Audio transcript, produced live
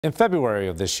In February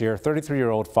of this year,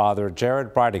 33-year-old father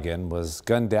Jared Bridegan was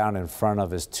gunned down in front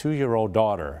of his 2-year-old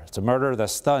daughter. It's a murder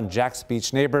that stunned Jacksonville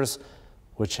Beach neighbors,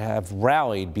 which have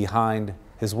rallied behind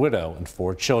his widow and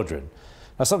 4 children.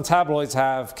 Now, some tabloids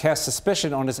have cast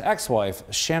suspicion on his ex-wife,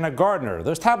 Shanna Gardner.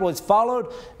 Those tabloids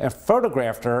followed and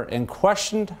photographed her and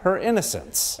questioned her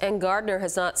innocence. And Gardner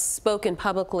has not spoken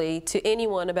publicly to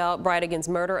anyone about Bridegan's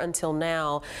murder until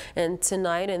now. And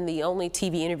tonight, in the only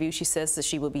TV interview she says that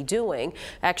she will be doing,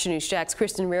 Action News Jack's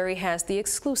Kristen Rary has the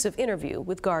exclusive interview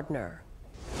with Gardner.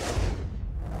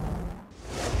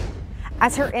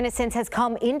 As her innocence has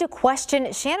come into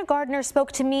question, Shanna Gardner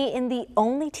spoke to me in the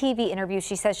only TV interview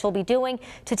she says she'll be doing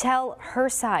to tell her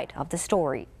side of the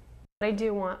story. I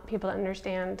do want people to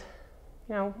understand,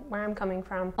 where I'm coming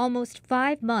from. Almost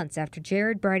 5 months after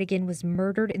Jared Bridegan was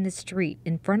murdered in the street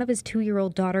in front of his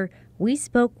 2-year-old daughter, we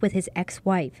spoke with his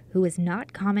ex-wife, who has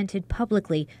not commented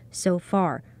publicly so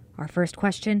far. Our first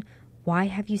question: why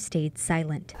have you stayed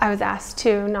silent? I was asked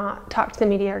to not talk to the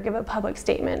media or give a public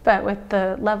statement, but with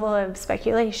the level of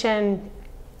speculation,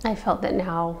 I felt that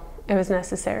now it was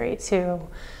necessary to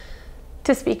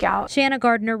speak out. Shanna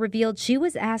Gardner revealed she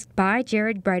was asked by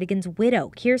Jared Bridegan's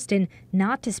widow, Kirsten,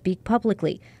 not to speak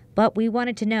publicly, but we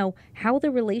wanted to know how the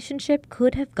relationship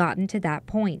could have gotten to that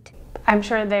point. I'm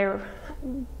sure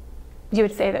you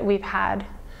would say that we've had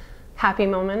happy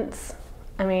moments.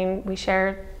 I mean, we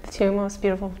share the 2 most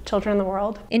beautiful children in the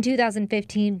world. In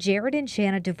 2015, Jared and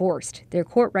Shanna divorced. Their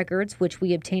court records, which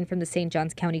we obtained from the St.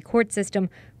 Johns County court system,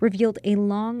 revealed a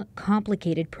long,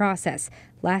 complicated process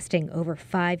lasting over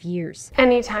 5 years.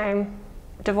 Anytime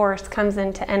divorce comes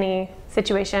into any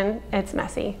situation, it's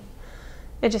messy.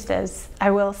 It just is.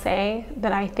 I will say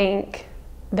that I think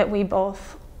that we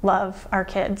both love our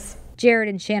kids. Jared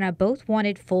and Shanna both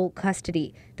wanted full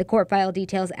custody. The court file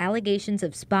details allegations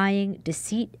of spying,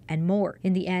 deceit, and more.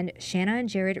 In the end, Shanna and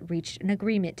Jared reached an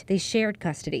agreement. They shared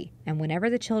custody, and whenever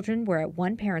the children were at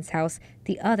one parent's house,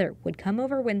 the other would come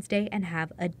over Wednesday and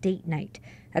have a date night.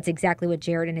 That's exactly what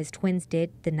Jared and his twins did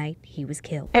the night he was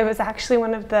killed. It was actually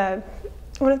one of the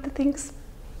things.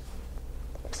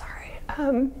 I'm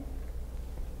sorry.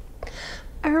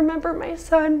 I remember my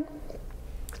son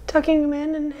tucking him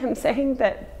in and him saying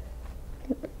that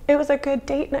it was a good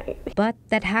date night. But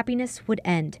that happiness would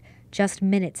end just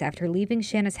minutes after leaving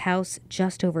Shanna's house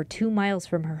just over 2 miles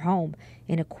from her home.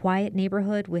 In a quiet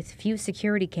neighborhood with few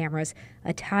security cameras,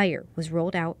 a tire was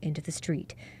rolled out into the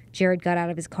street. Jared got out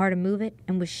of his car to move it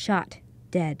and was shot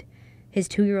dead. His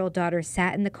 2-year-old daughter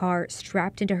sat in the car,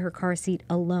 strapped into her car seat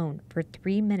alone for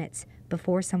 3 minutes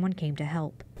before someone came to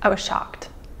help. I was shocked.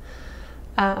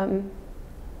 I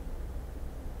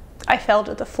fell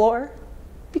to the floor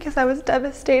because I was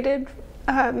devastated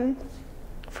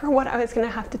for what I was going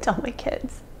to have to tell my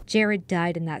kids. Jared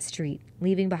died in that street,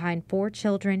 leaving behind 4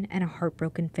 children and a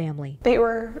heartbroken family. They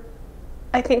were,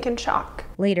 I think, in shock.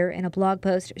 Later, in a blog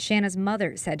post, Shanna's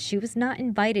mother said she was not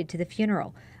invited to the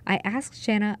funeral. I asked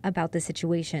Shanna about the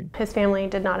situation. His family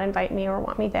did not invite me or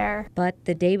want me there. But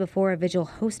the day before a vigil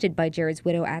hosted by Jared's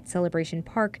widow at Celebration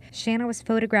Park, Shanna was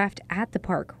photographed at the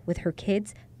park with her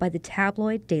kids by the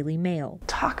tabloid Daily Mail.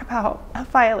 Talk about a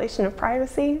violation of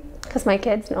privacy, because my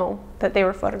kids know that they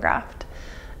were photographed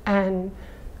and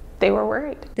they were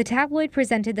worried. The tabloid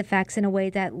presented the facts in a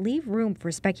way that leave room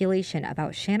for speculation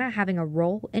about Shanna having a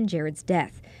role in Jared's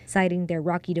death, citing their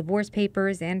rocky divorce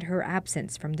papers and her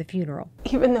absence from the funeral.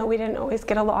 Even though we didn't always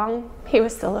get along, he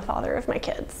was still the father of my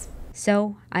kids.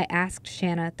 So I asked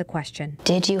Shanna the question.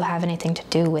 Did you have anything to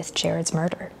do with Jared's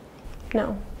murder?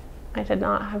 No, I did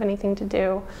not have anything to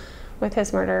do with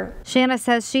his murder. Shanna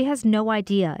says she has no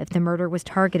idea if the murder was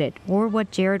targeted or what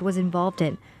Jared was involved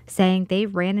in, saying they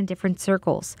ran in different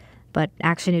circles. But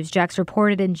Action News Jax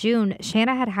reported in June,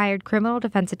 Shanna had hired criminal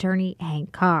defense attorney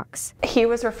Hank Cox. He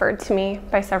was referred to me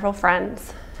by several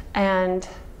friends, and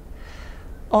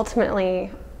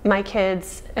ultimately my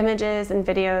kids' images and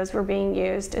videos were being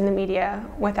used in the media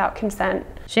without consent.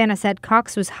 Shanna said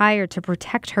Cox was hired to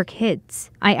protect her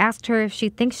kids. I asked her if she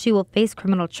thinks she will face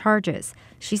criminal charges.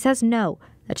 She says no,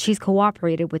 that she's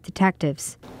cooperated with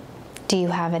detectives. Do you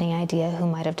have any idea who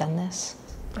might have done this?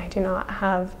 I do not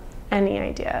have any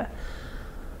idea.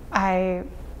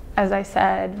 As I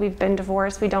said, we've been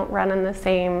divorced. We don't run in the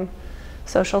same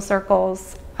social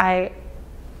circles.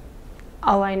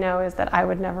 All I know is that I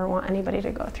would never want anybody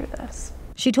to go through this.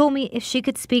 She told me if she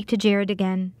could speak to Jared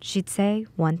again, she'd say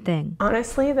one thing.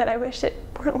 Honestly, that I wish it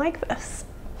weren't like this.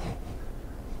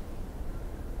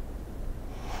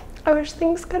 I wish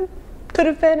things could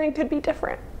have been and could be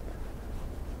different.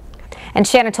 And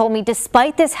Shanna told me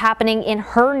despite this happening in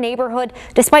her neighborhood,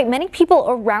 despite many people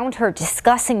around her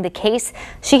discussing the case,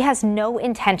 she has no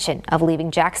intention of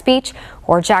leaving Jax Beach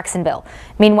or Jacksonville.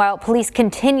 Meanwhile, police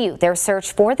continue their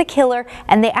search for the killer,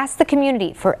 and they ask the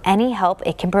community for any help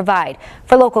it can provide.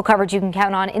 For local coverage you can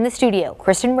count on, in the studio,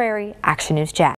 Kristen Rary, Action News Jax.